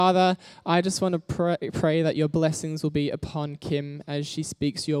Father, I just want to pray that your blessings will be upon Kim as she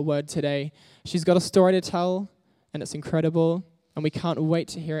speaks your word today. She's got a story to tell, and it's incredible, and we can't wait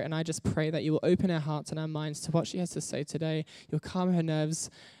to hear it. And I just pray that you will open our hearts and our minds to what she has to say today. You'll calm her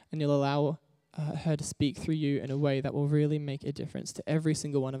nerves, and you'll allow her to speak through you in a way that will really make a difference to every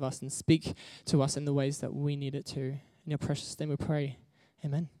single one of us and speak to us in the ways that we need it to. In your precious name we pray.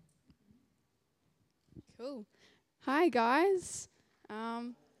 Amen. Cool. Hi, guys.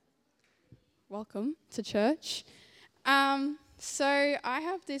 Welcome to church. So I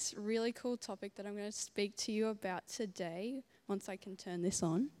have this really cool topic that I'm going to speak to you about today, once I can turn this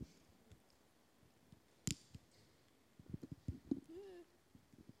on.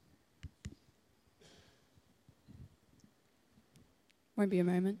 Won't be a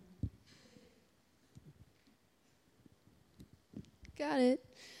moment. Got it.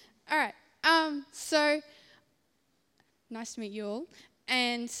 All right. So nice to meet you all.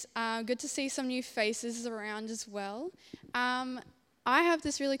 And good to see some new faces around as well. I have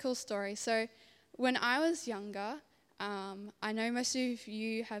this really cool story. So when I was younger, I know most of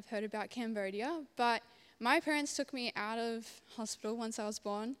you have heard about Cambodia, but my parents took me out of hospital once I was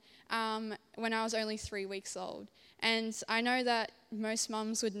born when I was only 3 weeks old. And I know that most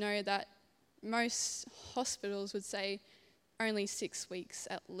mums would know that most hospitals would say only 6 weeks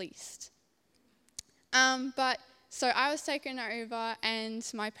at least. So I was taken over, and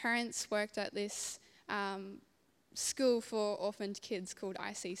my parents worked at this school for orphaned kids called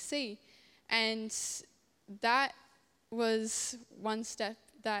ICC. And that was one step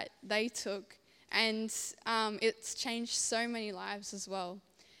that they took, and it's changed so many lives as well.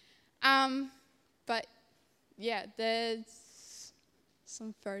 But yeah, there's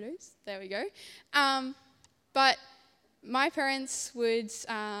some photos. There we go. But my parents would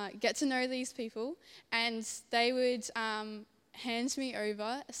get to know these people, and they would hand me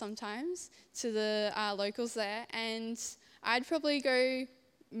over sometimes to the locals there, and I'd probably go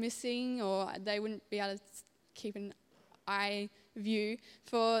missing, or they wouldn't be able to keep an eye view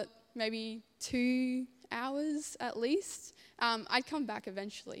for maybe 2 hours at least. I'd come back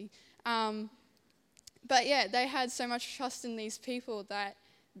eventually. But yeah, they had so much trust in these people that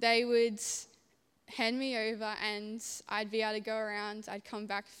they would hand me over, and I'd be able to go around. I'd come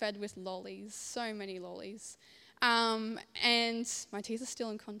back fed with lollies, so many lollies. And my teeth are still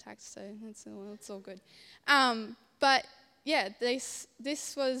in contact, so it's all good. But yeah, this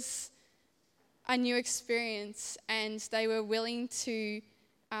was a new experience, and they were willing to,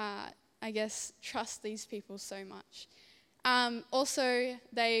 trust these people so much. Also,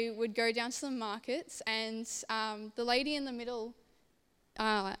 they would go down to the markets, and the lady in the middle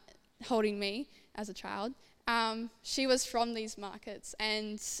holding me as a child, she was from these markets,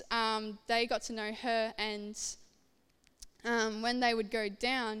 and they got to know her, and when they would go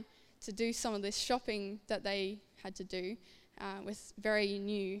down to do some of this shopping that they had to do with very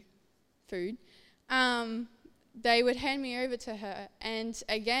new food, they would hand me over to her, and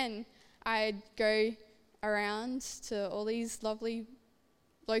again, I'd go around to all these lovely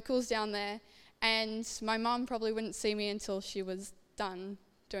locals down there, and my mum probably wouldn't see me until she was done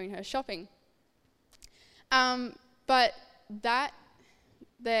doing her shopping. But that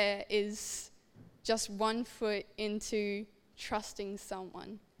there is just 1 foot into trusting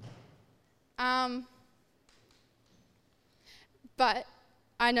someone. But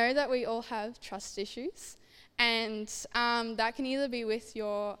I know that we all have trust issues, and that can either be with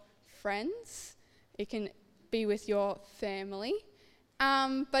your friends, it can be with your family,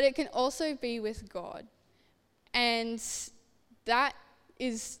 but it can also be with God. And that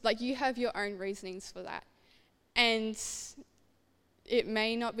is, you have your own reasonings for that. And it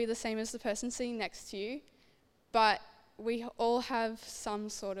may not be the same as the person sitting next to you, but we all have some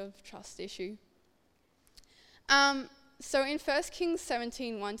sort of trust issue. So in 1 Kings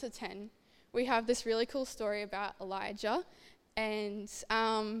 17, 1-10, we have this really cool story about Elijah, and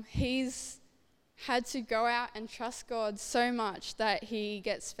he's had to go out and trust God so much that he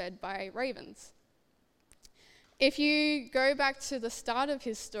gets fed by ravens. If you go back to the start of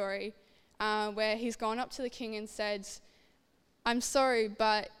his story, where he's gone up to the king and said, "I'm sorry,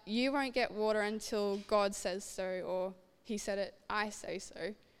 but you won't get water until God says so," or he said it, "I say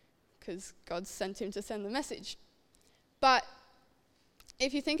so," because God sent him to send the message. But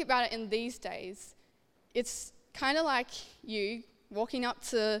if you think about it in these days, it's kind of like you walking up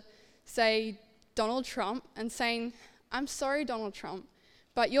to, say, Donald Trump and saying, "I'm sorry, Donald Trump,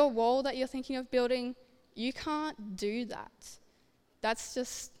 but your wall that you're thinking of building, you can't do that. That's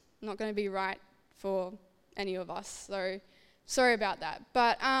just not going to be right for any of us, so sorry about that."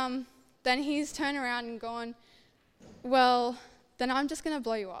 But then he's turned around and gone, "Well, then I'm just going to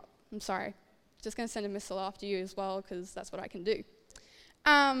blow you up. I'm sorry. Just going to send a missile after you as well, because that's what I can do.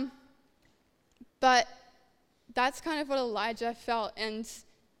 But that's kind of what Elijah felt, and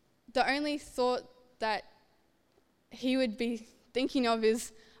the only thought that he would be thinking of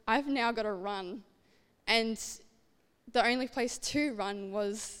is, I've now got to run. And the only place to run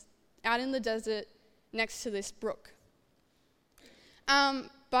was out in the desert next to this brook.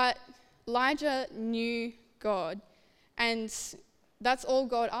 But Elijah knew God, and that's all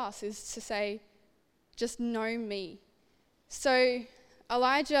God asks, is to say, just know me. So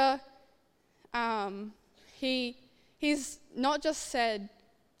Elijah, he's not just said,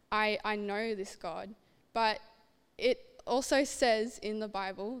 I know this God, but it also says in the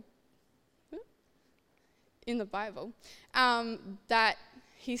Bible, that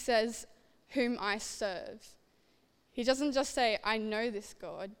he says, whom I serve. He doesn't just say, I know this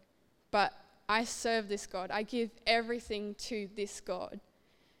God, but I serve this God. I give everything to this God.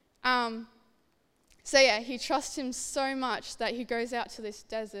 He trusts him so much that he goes out to this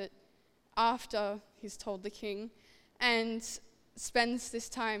desert after he's told the king and spends this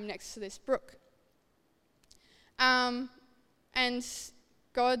time next to this brook. And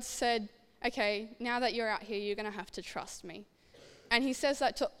God said, okay, now that you're out here, you're going to have to trust me. And he says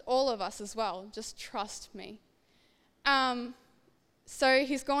that to all of us as well, just trust me. So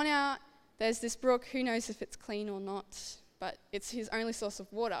he's gone out, there's this brook, who knows if it's clean or not, but it's his only source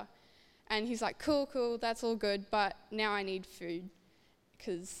of water. And he's like, cool, that's all good, but now I need food,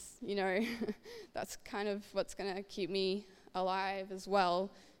 because, that's kind of what's going to keep me alive as well,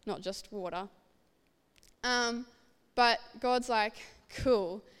 not just water. But God's like,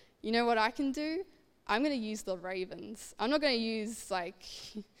 cool, you know what I can do? I'm going to use the ravens. I'm not going to use, a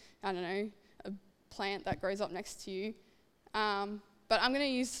plant that grows up next to you. But I'm going to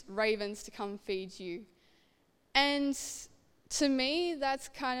use ravens to come feed you. And to me, that's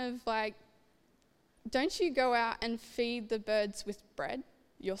kind of like, don't you go out and feed the birds with bread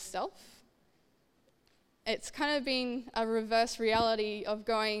yourself? It's kind of been a reverse reality of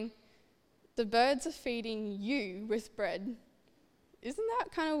going, the birds are feeding you with bread. Isn't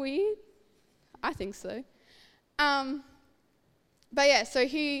that kind of weird? I think so. So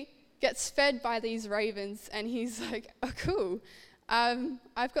he gets fed by these ravens, and he's like, oh, cool.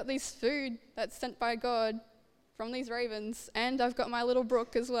 I've got this food that's sent by God from these ravens, and I've got my little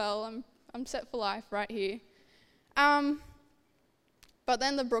brook as well. I'm set for life right here. But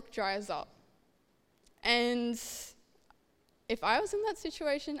then the brook dries up. And if I was in that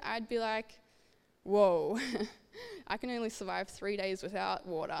situation, I'd be like, whoa, I can only survive 3 days without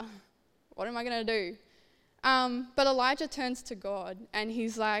water. What am I going to do? But Elijah turns to God, and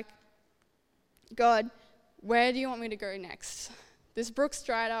he's like, God, where do you want me to go next? This brook's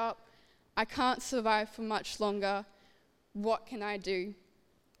dried up. I can't survive for much longer. What can I do?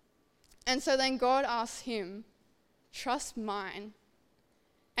 And so then God asks him, trust mine.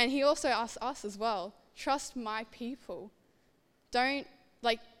 And he also asks us as well, trust my people.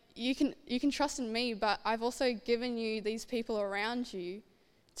 You can trust in me, but I've also given you these people around you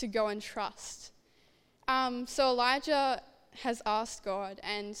to go and trust. So Elijah has asked God,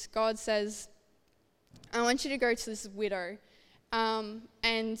 and God says, I want you to go to this widow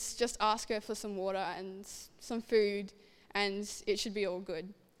and just ask her for some water and some food, and it should be all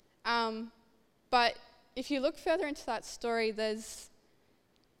good. But if you look further into that story,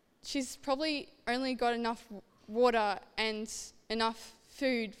 she's probably only got enough water and enough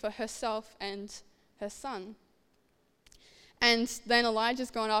food for herself and her son. And then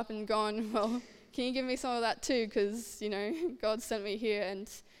Elijah's gone up and gone, well, can you give me some of that too? Because, God sent me here and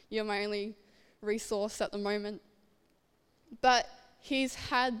you're my only resource at the moment. But he's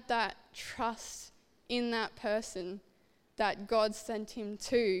had that trust in that person that God sent him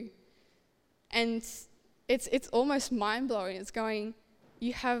to. And it's almost mind-blowing. It's going,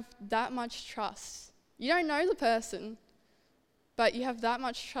 you have that much trust. You don't know the person, but you have that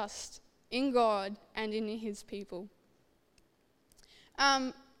much trust in God and in his people.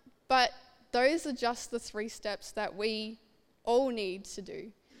 But those are just the 3 steps that we all need to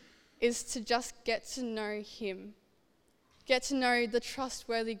do, is to just get to know him. Get to know the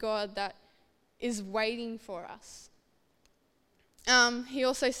trustworthy God that is waiting for us. He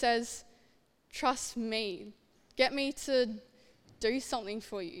also says, trust me. Get me to do something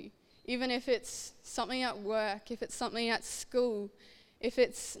for you. Even if it's something at work, if it's something at school, if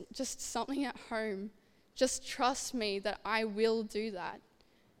it's just something at home, just trust me that I will do that.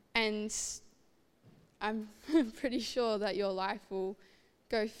 And I'm pretty sure that your life will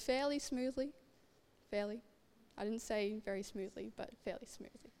go fairly smoothly. Fairly. I didn't say very smoothly, but fairly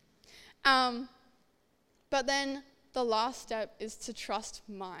smoothly. But then the last step is to trust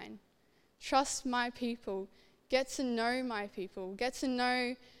mine. Trust my people. Get to know my people. Get to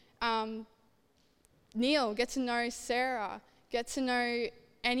know Neil. Get to know Sarah. Get to know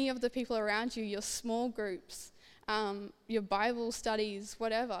any of the people around you, your small groups, your Bible studies,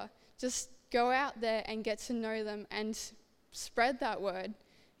 whatever. Just go out there and get to know them and spread that word.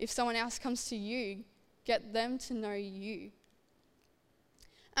 If someone else comes to you, get them to know you.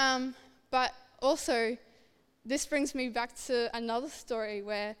 But also, this brings me back to another story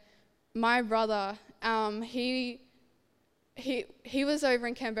where my brother, he was over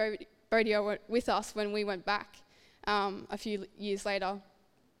in Cambodia with us when we went back a few years later.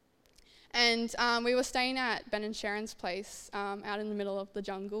 And we were staying at Ben and Sharon's place out in the middle of the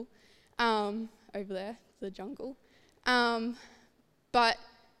jungle, over there, the jungle. But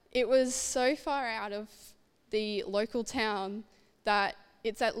it was so far out of the local town that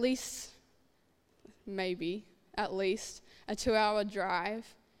it's at least a 2-hour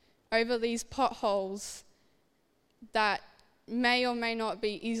drive over these potholes that may or may not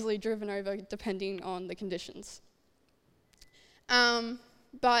be easily driven over depending on the conditions.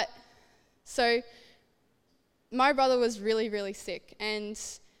 So my brother was really, really sick, and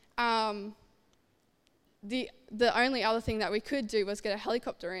the only other thing that we could do was get a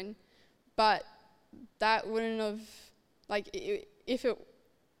helicopter in, but that wouldn't have, if it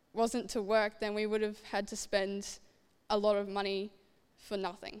wasn't to work, then we would have had to spend a lot of money for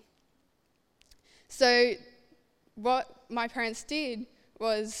nothing. So what my parents did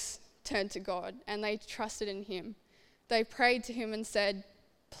was turn to God, and they trusted in him. They prayed to him and said,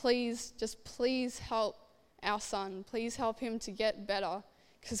 please help our son. Please help him to get better,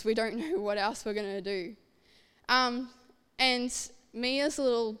 because we don't know what else we're going to do. And me as a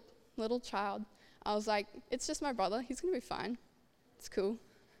little child, I was like, it's just my brother. He's going to be fine. It's cool.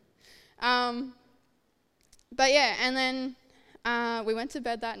 But yeah, and then we went to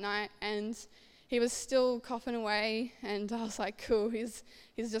bed that night, and he was still coughing away, and I was like, cool, he's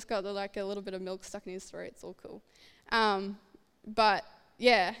just got a little bit of milk stuck in his throat. It's all cool. But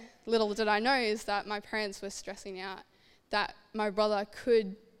yeah, little did I know is that my parents were stressing out that my brother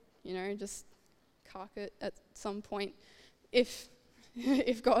could, just cark it at some point if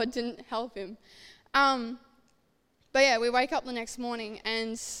God didn't help him. But yeah, we wake up the next morning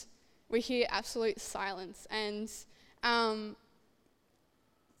and we hear absolute silence. And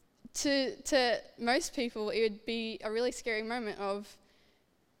to most people, it would be a really scary moment of,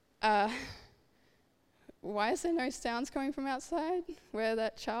 why is there no sounds coming from outside where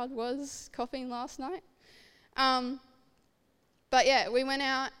that child was coughing last night? But yeah, we went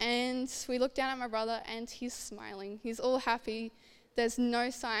out and we looked down at my brother, and he's smiling. He's all happy. There's no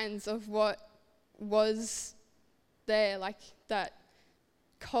signs of what was there, like that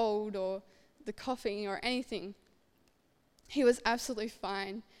cold or the coughing or anything. He was absolutely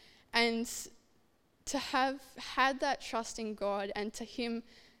fine. And to have had that trust in God and to him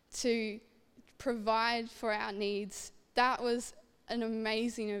to provide for our needs, that was an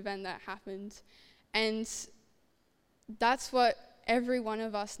amazing event that happened. And that's what every one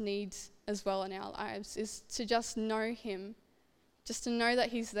of us needs as well in our lives, is to just know him, just to know that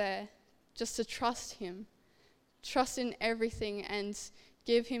he's there, just to trust him, trust in everything and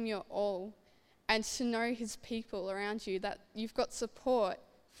give him your all, and to know his people around you, that you've got support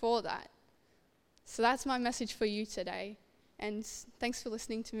for that. So that's my message for you today. And thanks for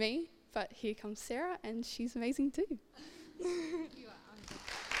listening to me. But here comes Sarah, and she's amazing too.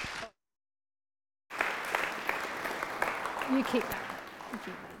 You keep that.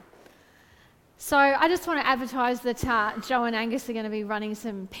 So I just want to advertise that Joe and Angus are going to be running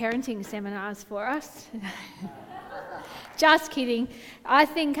some parenting seminars for us. Just kidding. I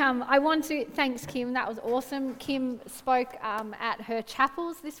think I want to thank Kim. That was awesome. Kim spoke at her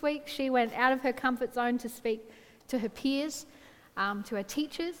chapels this week. She went out of her comfort zone to speak to her peers, to her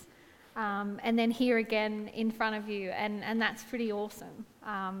teachers, and then here again in front of you. And that's pretty awesome.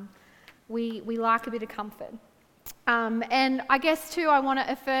 We like a bit of comfort. And I guess too, I want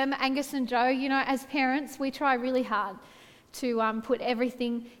to affirm Angus and Joe, as parents, we try really hard to put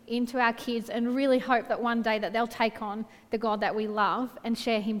everything into our kids and really hope that one day that they'll take on the God that we love and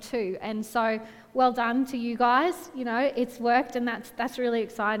share him too. And so well done to you guys. It's worked, and that's really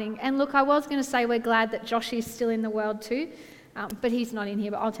exciting. And look, I was going to say we're glad that Josh is still in the world too, but he's not in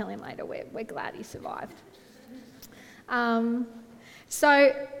here, but I'll tell him later. We're glad he survived.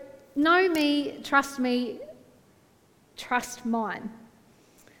 So know me, trust mine.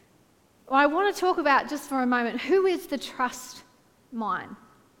 Well, I want to talk about just for a moment, who is the trust mine?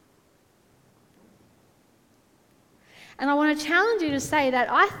 And I want to challenge you to say that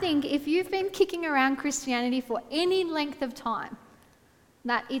I think if you've been kicking around Christianity for any length of time,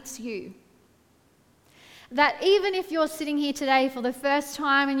 that it's you. That even if you're sitting here today for the first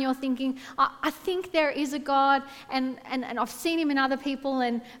time and you're thinking, I think there is a God and I've seen him in other people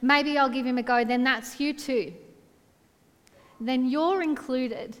and maybe I'll give him a go, then that's you too. Then you're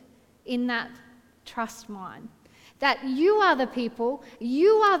included in that trust mine. That you are the people, you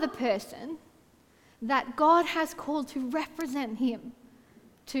are the person that God has called to represent him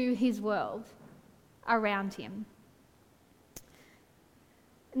to his world around him.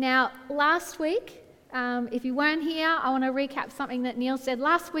 Now, last week, if you weren't here, I want to recap something that Neil said.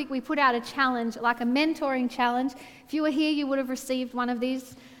 Last week we put out a challenge, like a mentoring challenge. If you were here, you would have received one of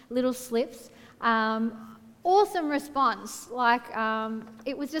these little slips. Awesome response.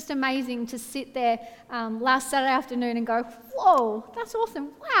 It was just amazing to sit there last Saturday afternoon and go, whoa, that's awesome.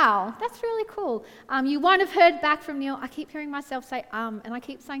 Wow, that's really cool. You won't have heard back from Neil. I keep hearing myself say and I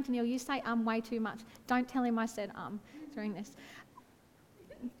keep saying to Neil, you say way too much. Don't tell him I said during this.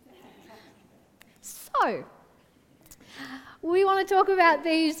 So, we want to talk about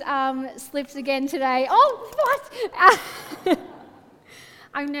these slips again today. Oh, what?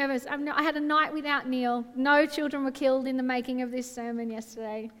 I'm nervous. I had a night without Neil. No children were killed in the making of this sermon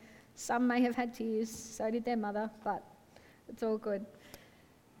yesterday. Some may have had tears, so did their mother, but it's all good.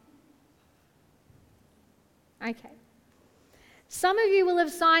 Okay. Some of you will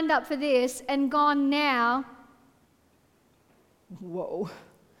have signed up for this and gone now, whoa,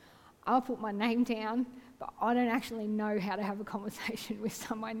 I'll put my name down, but I don't actually know how to have a conversation with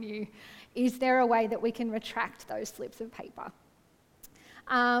someone new. Is there a way that we can retract those slips of paper?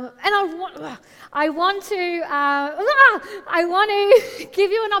 And I want to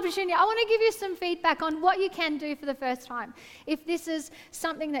give you an opportunity. I want to give you some feedback on what you can do for the first time. If this is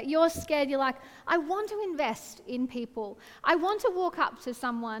something that you're scared, you're like, I want to invest in people. I want to walk up to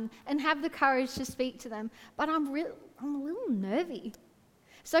someone and have the courage to speak to them, but I'm a little nervy.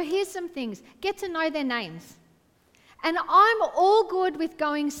 So here's some things. Get to know their names. And I'm all good with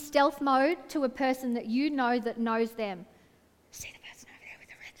going stealth mode to a person that you know that knows them. See the person over there with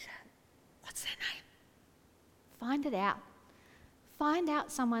the red shirt? What's their name? Find it out. Find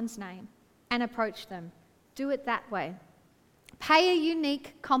out someone's name and approach them. Do it that way. Pay a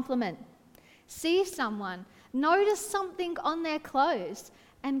unique compliment. See someone, notice something on their clothes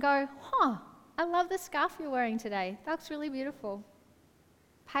and go, I love the scarf you're wearing today. That's really beautiful.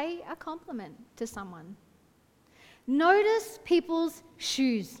 Pay a compliment to someone. Notice people's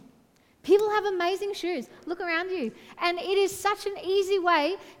shoes. People have amazing shoes. Look around you. And it is such an easy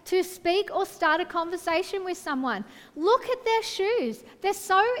way to speak or start a conversation with someone. Look at their shoes. They're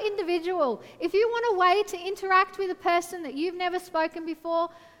so individual. If you want a way to interact with a person that you've never spoken before,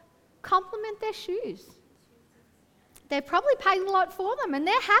 compliment their shoes. They're probably paid a lot for them and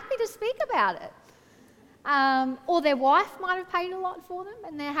they're happy to speak about it. Or their wife might have paid a lot for them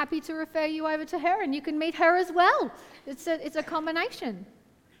and they're happy to refer you over to her and you can meet her as well. It's a combination.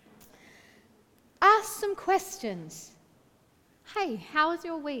 Ask some questions. Hey, how was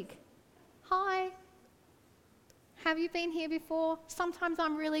your week? Hi. Have you been here before? Sometimes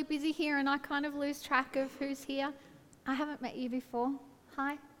I'm really busy here and I kind of lose track of who's here. I haven't met you before.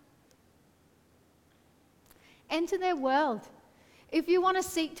 Hi. Enter their world. If you want to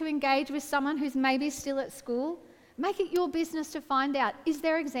seek to engage with someone who's maybe still at school, make it your business to find out, is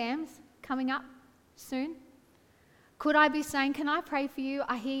there exams coming up soon? Could I be saying, can I pray for you?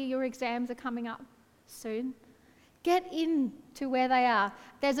 I hear your exams are coming up soon. Get into where they are.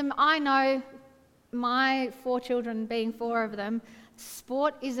 I know my 4 children, being 4 of them,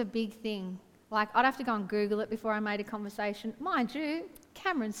 sport is a big thing. I'd have to go and Google it before I made a conversation. Mind you,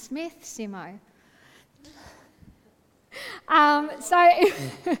 Cameron Smith, Simo. So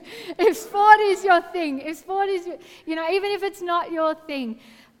if sport is your thing, if sport is, even if it's not your thing,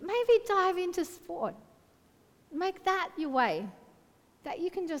 maybe dive into sport. Make that your way, that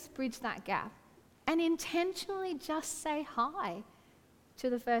you can just bridge that gap and intentionally just say hi to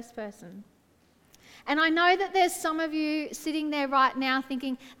the first person. And I know that there's some of you sitting there right now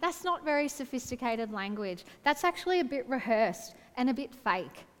thinking, that's not very sophisticated language. That's actually a bit rehearsed and a bit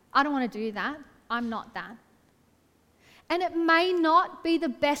fake. I don't want to do that. I'm not that. And it may not be the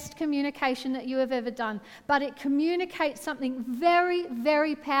best communication that you have ever done, but it communicates something very,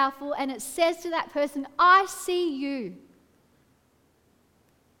 very powerful, and it says to that person, I see you.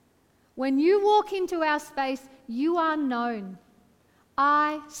 When you walk into our space, you are known.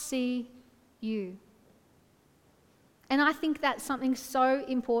 I see you. And I think that's something so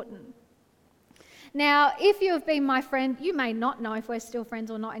important. Now, if you have been my friend, you may not know if we're still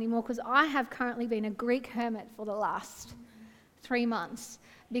friends or not anymore, because I have currently been a Greek hermit for the last 3 months,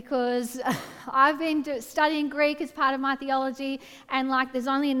 because I've been studying Greek as part of my theology, and like there's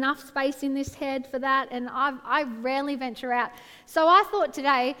only enough space in this head for that, and I rarely venture out. So I thought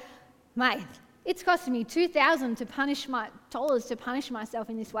today, mate, it's costing me $2,000 to punish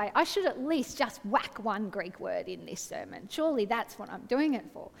myself in this way. I should at least just whack one Greek word in this sermon. Surely that's what I'm doing it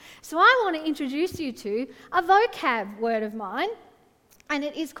for. So I want to introduce you to a vocab word of mine, and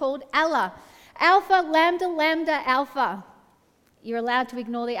it is called ALA. Alpha, lambda, lambda, alpha. You're allowed to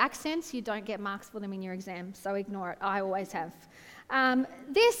ignore the accents. You don't get marks for them in your exam, so ignore it. I always have.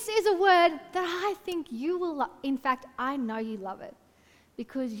 This is a word that I think you will love. In fact, I know you love it,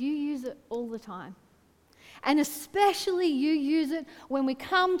 because you use it all the time. And especially you use it when we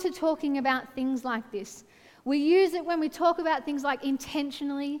come to talking about things like this. We use it when we talk about things like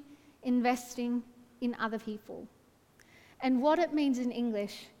intentionally investing in other people. And what it means in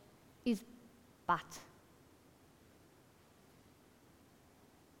English is but.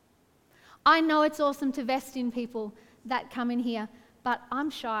 I know it's awesome to invest in people that come in here, but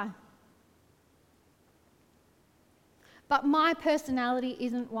I'm shy. But my personality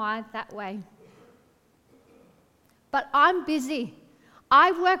isn't wired that way. But I'm busy.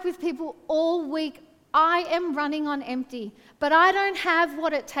 I work with people all week. I am running on empty. But I don't have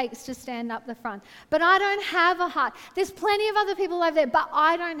what it takes to stand up the front. But I don't have a heart. There's plenty of other people over there, but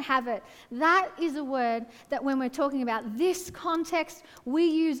I don't have it. That is a word that when we're talking about this context, we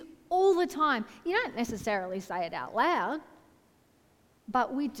use all the time. You don't necessarily say it out loud,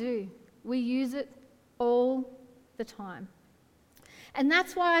 but we do. We use it all the time. And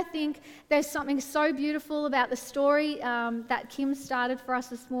that's why I think there's something so beautiful about the story that Kim started for us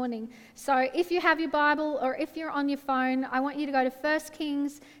this morning. So if you have your Bible or if you're on your phone, I want you to go to 1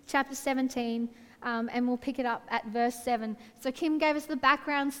 Kings chapter 17, and we'll pick it up at verse 7. So Kim gave us the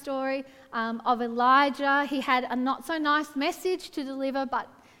background story of Elijah. He had a not so nice message to deliver, but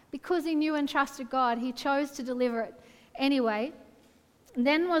because he knew and trusted God, he chose to deliver it anyway.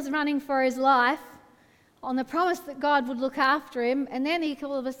 Then was running for his life on the promise that God would look after him, and then he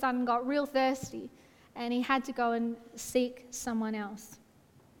all of a sudden got real thirsty, and he had to go and seek someone else.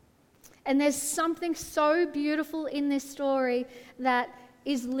 And there's something so beautiful in this story that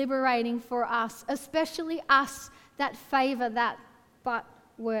is liberating for us, especially us that favour that but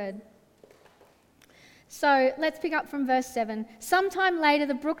word. So let's pick up from verse 7. Sometime later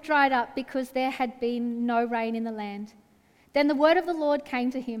the brook dried up because there had been no rain in the land. Then the word of the Lord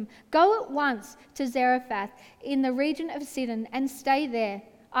came to him, "Go at once to Zarephath in the region of Sidon and stay there.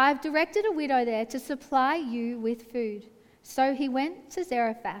 I have directed a widow there to supply you with food." So he went to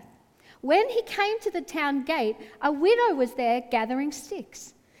Zarephath. When he came to the town gate, a widow was there gathering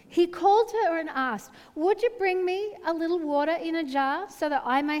sticks. He called to her and asked, "Would you bring me a little water in a jar so that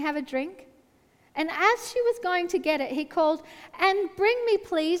I may have a drink?" And as she was going to get it, he called, "And bring me,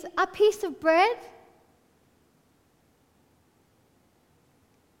 please, a piece of bread."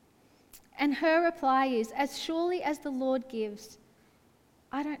 And her reply is, "As surely as the Lord gives,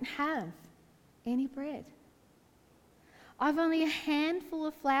 I don't have any bread. I've only a handful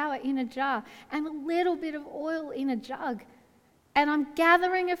of flour in a jar and a little bit of oil in a jug. And I'm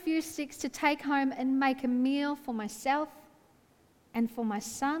gathering a few sticks to take home and make a meal for myself and for my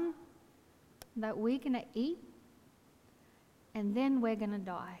son that we're going to eat, and then we're going to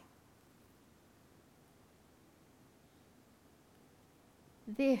die."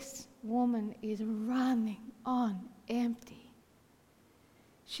 This woman is running on empty.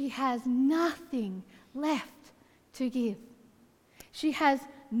 She has nothing left to give. She has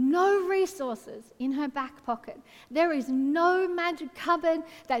no resources in her back pocket. There is no magic cupboard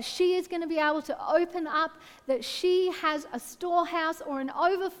that she is going to be able to open up, that she has a storehouse or an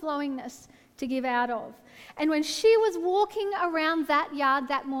overflowingness to give out of. And when she was walking around that yard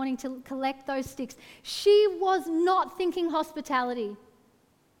that morning to collect those sticks, she was not thinking hospitality.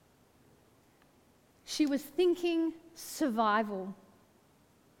 She was thinking survival.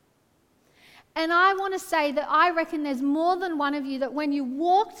 And I want to say that I reckon there's more than one of you that when you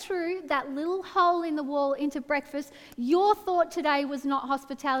walked through that little hole in the wall into breakfast, your thought today was not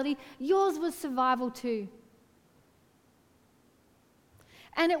hospitality, yours was survival too.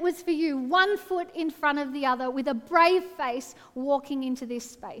 And it was for you, one foot in front of the other, with a brave face walking into this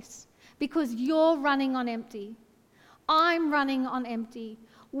space, because you're running on empty. I'm running on empty.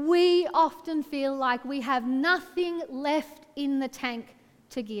 We often feel like we have nothing left in the tank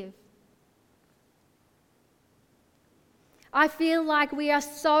to give. I feel like we are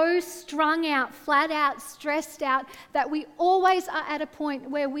so strung out, flat out, stressed out, that we always are at a point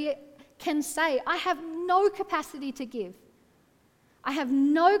where we can say, I have no capacity to give. I have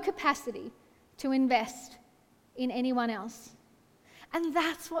no capacity to invest in anyone else. And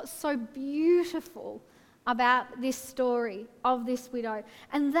that's what's so beautiful about this story of this widow.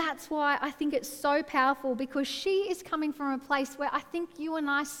 And that's why I think it's so powerful, because she is coming from a place where I think you and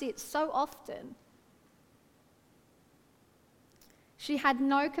I sit so often. She had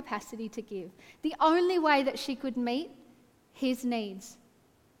no capacity to give. The only way that she could meet his needs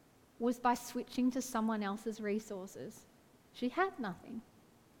was by switching to someone else's resources. She had nothing.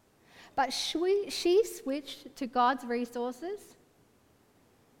 But she switched to God's resources,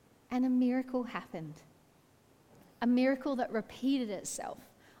 and a miracle happened. A miracle that repeated itself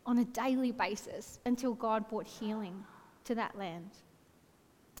on a daily basis until God brought healing to that land.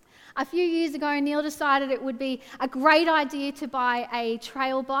 A few years ago, Neil decided it would be a great idea to buy a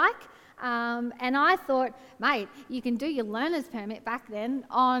trail bike. And I thought, mate, you can do your learner's permit back then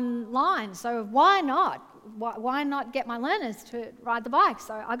online, so why not? Why not get my learners to ride the bike?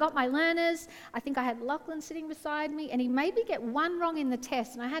 So I got my learners. I think I had Lachlan sitting beside me, and he made me get one wrong in the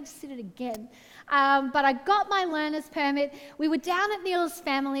test, and I had to sit it again. But I got my learner's permit. We were down at Neil's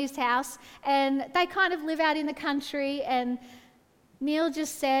family's house, and they kind of live out in the country, and Neil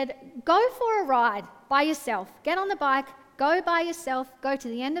just said, go for a ride by yourself. Get on the bike, go by yourself, go to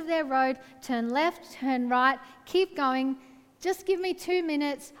the end of their road, turn left, turn right, keep going. Just give me 2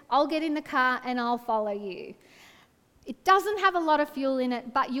 minutes, I'll get in the car and I'll follow you. It doesn't have a lot of fuel in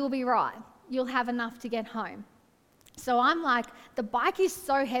it, but you'll be right. You'll have enough to get home. So I'm like, the bike is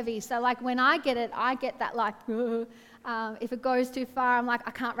so heavy. So like when I get it, I get that like, if it goes too far, I'm like,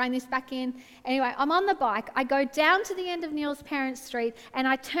 I can't rein this back in. Anyway, I'm on the bike. I go down to the end of Neil's parents' street and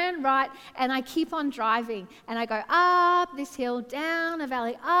I turn right and I keep on driving. And I go up this hill, down a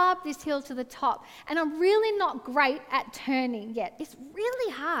valley, up this hill to the top. And I'm really not great at turning yet. It's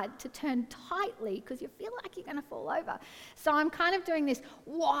really hard to turn tightly because you feel like you're going to fall over. So I'm kind of doing this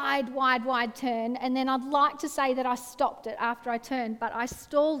wide turn. And then I'd like to say that I stopped it after I turned, but I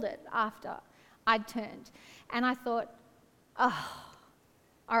stalled it after I'd turned. And I thought, oh,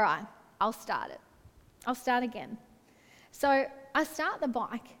 all right, I'll start it. I'll start again. So I start the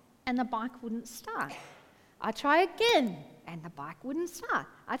bike, and the bike wouldn't start. I try again, and the bike wouldn't start.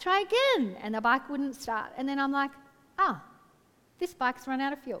 I try again, and the bike wouldn't start. And then I'm like, this bike's run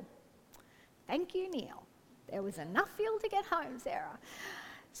out of fuel. Thank you, Neil. There was enough fuel to get home, Sarah.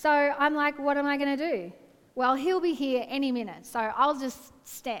 So I'm like, what am I going to do? Well, he'll be here any minute, so I'll just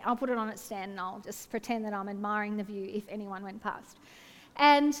stand. I'll put it on its stand and I'll just pretend that I'm admiring the view if anyone went past.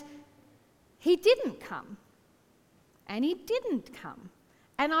 And he didn't come. And he didn't come.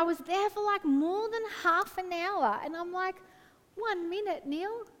 And I was there for like more than half an hour. And I'm like, 1 minute,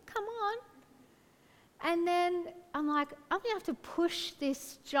 Neil, come on. And then I'm like, I'm going to have to push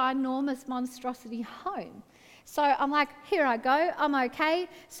this ginormous monstrosity home. So I'm like, here I go, I'm okay.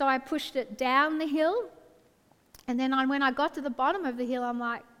 So I pushed it down the hill. And then when I got to the bottom of the hill, I'm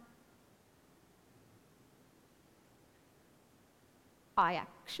like, I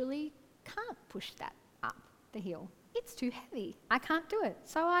actually can't push that up the hill. It's too heavy. I can't do it.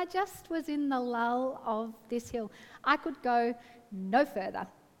 So I just was in the lull of this hill. I could go no further,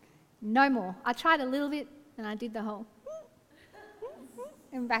 no more. I tried a little bit and I did the whole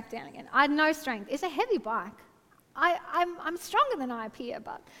and back down again. I had no strength. It's a heavy bike. I'm stronger than I appear,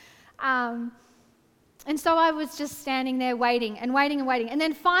 but... And so I was just standing there waiting. And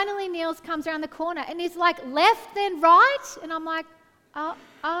then finally Niels comes around the corner and he's like, left then right? And I'm like,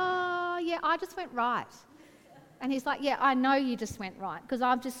 yeah, I just went right. And he's like, yeah, I know you just went right because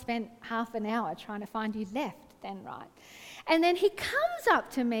I've just spent half an hour trying to find you left then right. And then he comes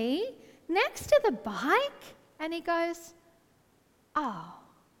up to me next to the bike and he goes, oh,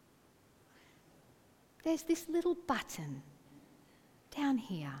 there's this little button down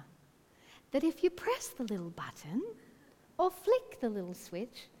here that if you press the little button or flick the little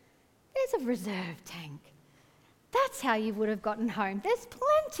switch, there's a reserve tank. That's how you would have gotten home. There's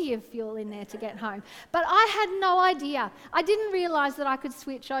plenty of fuel in there to get home. But I had no idea. I didn't realise that I could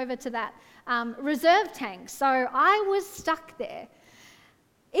switch over to that reserve tank. So I was stuck there.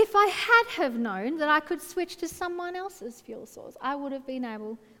 If I had have known that I could switch to someone else's fuel source, I would have been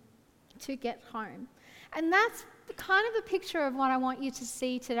able to get home. And that's kind of a picture of what I want you to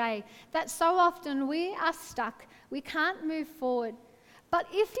see today, that so often we are stuck, we can't move forward. But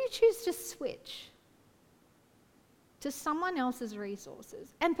if you choose to switch to someone else's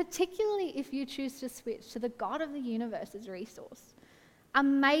resources, and particularly if you choose to switch to the God of the universe's resource,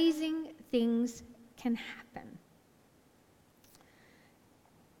 amazing things can happen.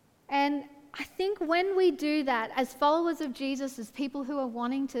 And I think when we do that as followers of Jesus, as people who are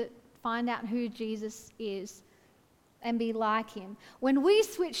wanting to find out who Jesus is and be like him. When we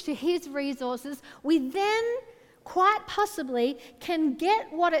switch to his resources, we then quite possibly can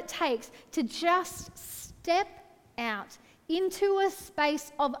get what it takes to just step out into a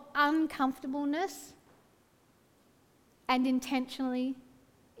space of uncomfortableness and intentionally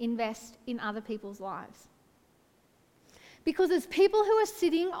invest in other people's lives. Because as people who are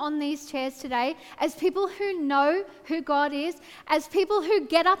sitting on these chairs today, as people who know who God is, as people who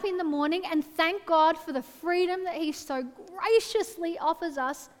get up in the morning and thank God for the freedom that he so graciously offers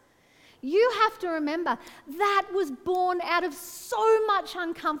us, you have to remember that was born out of so much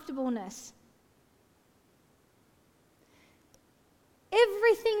uncomfortableness.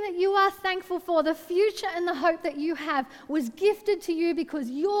 Everything that you are thankful for, the future and the hope that you have, was gifted to you because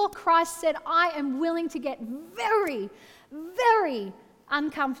your Christ said, I am willing to get very, very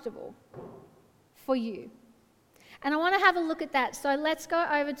uncomfortable for you. And I want to have a look at that. So let's go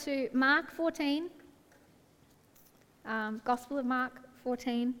over to Mark 14, Gospel of Mark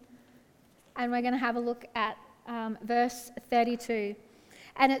 14, and we're going to have a look at verse 32.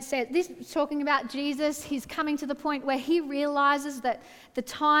 And it says, this is talking about Jesus. He's coming to the point where he realizes that the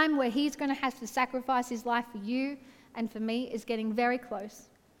time where he's going to have to sacrifice his life for you and for me is getting very close.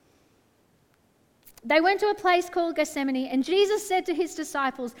 They went to a place called Gethsemane, and Jesus said to his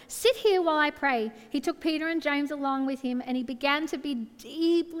disciples, "Sit here while I pray." He took Peter and James along with him, and he began to be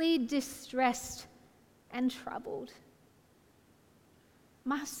deeply distressed and troubled.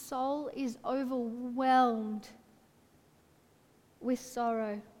 My soul is overwhelmed with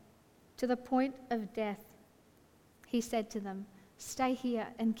sorrow to the point of death. He said to them, "Stay here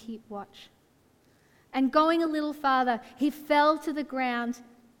and keep watch." And going a little farther, he fell to the ground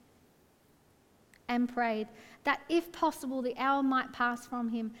and prayed that if possible the hour might pass from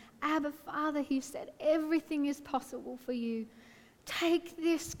him. "Abba, Father," he said, "everything is possible for you. Take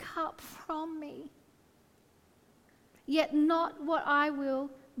this cup from me. Yet not what I will,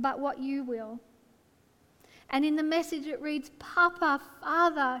 but what you will." And in the Message it reads, "Papa,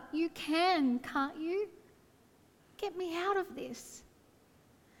 Father, you can't you? Get me out of this.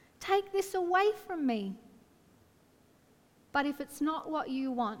 Take this away from me. But if it's not what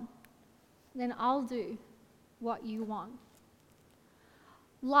you want, then I'll do what you want."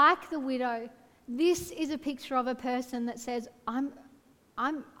 Like the widow, this is a picture of a person that says, I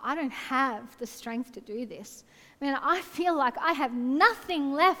don't have the strength to do this. Man, I feel like I have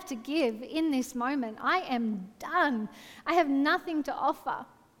nothing left to give in this moment. I am done. I have nothing to offer.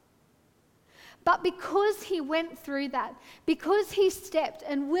 But because he went through that, because he stepped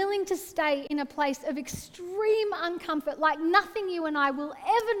and willing to stay in a place of extreme uncomfort, like nothing you and I will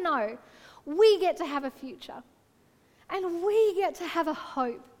ever know, we get to have a future. And we get to have a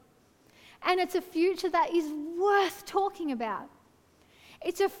hope. And it's a future that is worth talking about.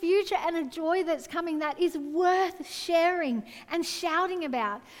 It's a future and a joy that's coming that is worth sharing and shouting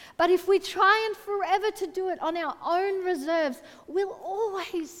about. But if we try and forever to do it on our own reserves, we'll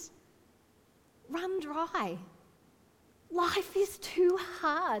always run dry. Life is too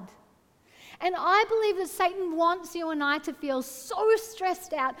hard. And I believe that Satan wants you and I to feel so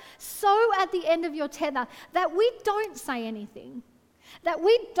stressed out, so at the end of your tether, that we don't say anything, that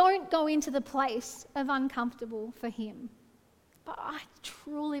we don't go into the place of uncomfortable for him. But I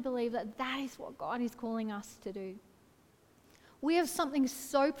truly believe that that is what God is calling us to do. We have something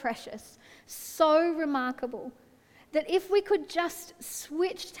so precious, so remarkable, that if we could just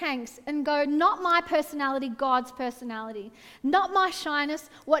switch tanks and go, not my personality, God's personality, not my shyness,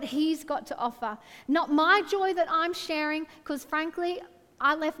 what he's got to offer, not my joy that I'm sharing, because frankly,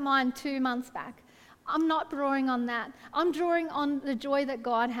 I left mine 2 months back. I'm not drawing on that. I'm drawing on the joy that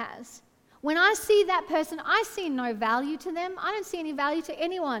God has. When I see that person, I see no value to them. I don't see any value to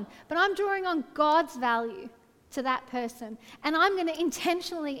anyone, but I'm drawing on God's value to that person. And I'm going to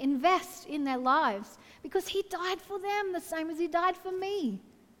intentionally invest in their lives because he died for them the same as he died for me.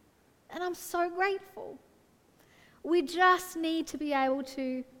 And I'm so grateful. We just need to be able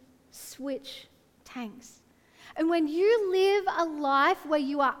to switch tanks. And when you live a life where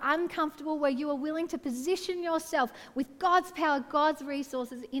you are uncomfortable, where you are willing to position yourself with God's power, God's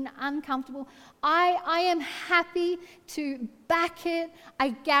resources in uncomfortable, I am happy to back it. I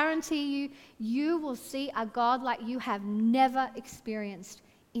guarantee you, you will see a God like you have never experienced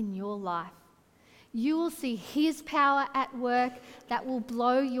in your life. You will see his power at work that will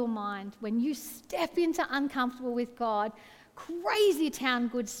blow your mind. When you step into uncomfortable with God, crazy town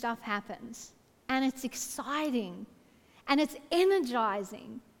good stuff happens. And it's exciting, and it's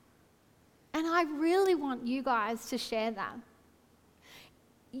energizing. And I really want you guys to share that.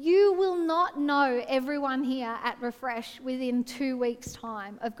 You will not know everyone here at Refresh within 2 weeks'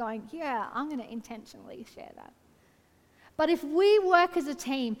 time of going, yeah, I'm going to intentionally share that. But if we work as a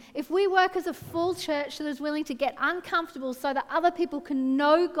team, if we work as a full church that is willing to get uncomfortable so that other people can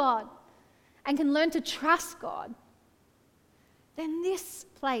know God and can learn to trust God, then this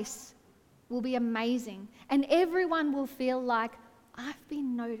place will be amazing. And everyone will feel like, I've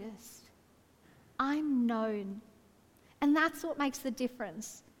been noticed. I'm known. And that's what makes the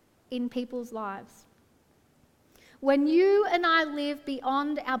difference in people's lives. When you and I live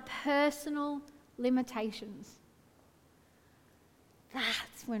beyond our personal limitations,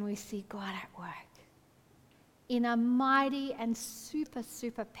 that's when we see God at work in a mighty and super,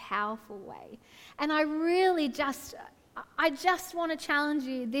 super powerful way. And I just want to challenge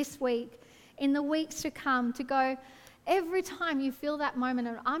you this week, in the weeks to come, to go, every time you feel that moment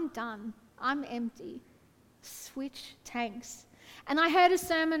of, I'm done, I'm empty, switch tanks. And I heard a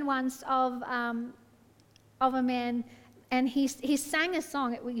sermon once of a man, and he sang a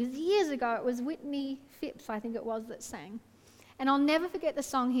song. It was years ago. It was Whitney Phipps, I think it was, that sang. And I'll never forget the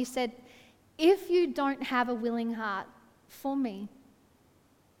song. He said, if you don't have a willing heart for me,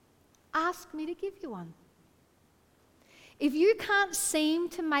 ask me to give you one. If you can't seem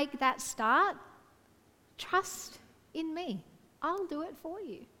to make that start, trust in me. I'll do it for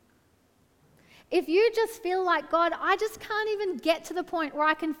you. If you just feel like, God, I just can't even get to the point where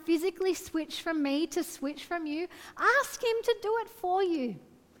I can physically switch from me to switch from you, ask him to do it for you.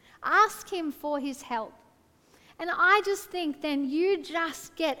 Ask him for his help. And I just think then you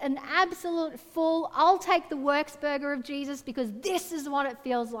just get an absolute full, I'll take the works burger of Jesus, because this is what it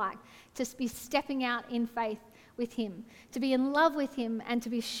feels like to be stepping out in faith with him, to be in love with him, and to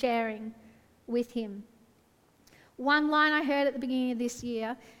be sharing with him. One line I heard at the beginning of this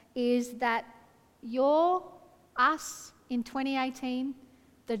year is that us in 2018,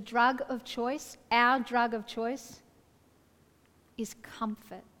 the drug of choice, our drug of choice, is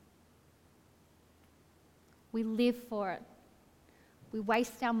comfort. We live for it. We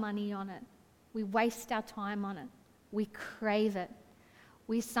waste our money on it. We waste our time on it. We crave it.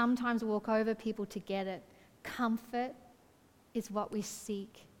 We sometimes walk over people to get it. Comfort is what we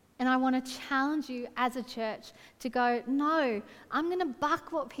seek. And I want to challenge you as a church to go, no, I'm going to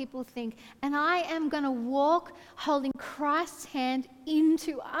buck what people think, and I am going to walk holding Christ's hand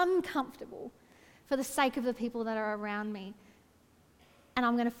into uncomfortable for the sake of the people that are around me. And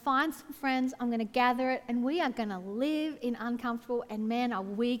I'm going to find some friends, I'm going to gather it, and we are going to live in uncomfortable, and man, are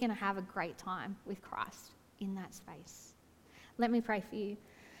we going to have a great time with Christ in that space. Let me pray for you.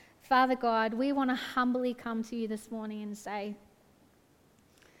 Father God, we want to humbly come to you this morning and say,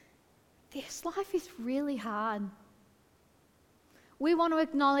 this life is really hard. We want to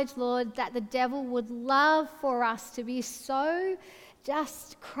acknowledge, Lord, that the devil would love for us to be so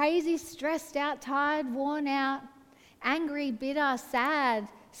just crazy, stressed out, tired, worn out, angry, bitter, sad,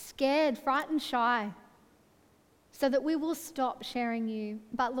 scared, frightened, shy, so that we will stop sharing you.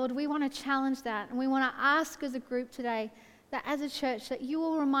 But Lord, we want to challenge that, and we want to ask as a group today that as a church that you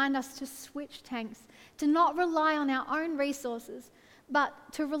will remind us to switch tanks, to not rely on our own resources, but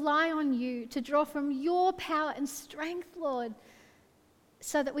to rely on you, to draw from your power and strength, Lord,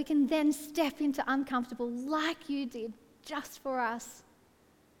 so that we can then step into uncomfortable like you did just for us,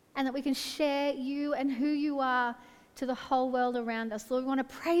 and that we can share you and who you are to the whole world around us. Lord, we want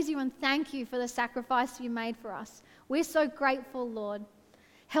to praise you and thank you for the sacrifice you made for us. We're so grateful, Lord.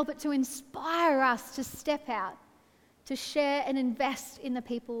 Help it to inspire us to step out, to share and invest in the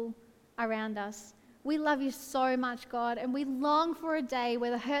people around us. We love you so much, God, and we long for a day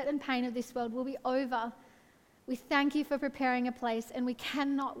where the hurt and pain of this world will be over. We thank you for preparing a place, and we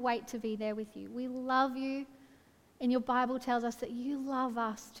cannot wait to be there with you. We love you, and your Bible tells us that you love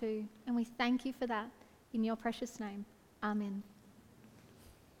us too, and we thank you for that. In your precious name, amen.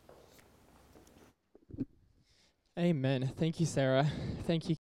 Amen. Thank you, Sarah. Thank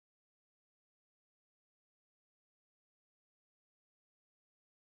you.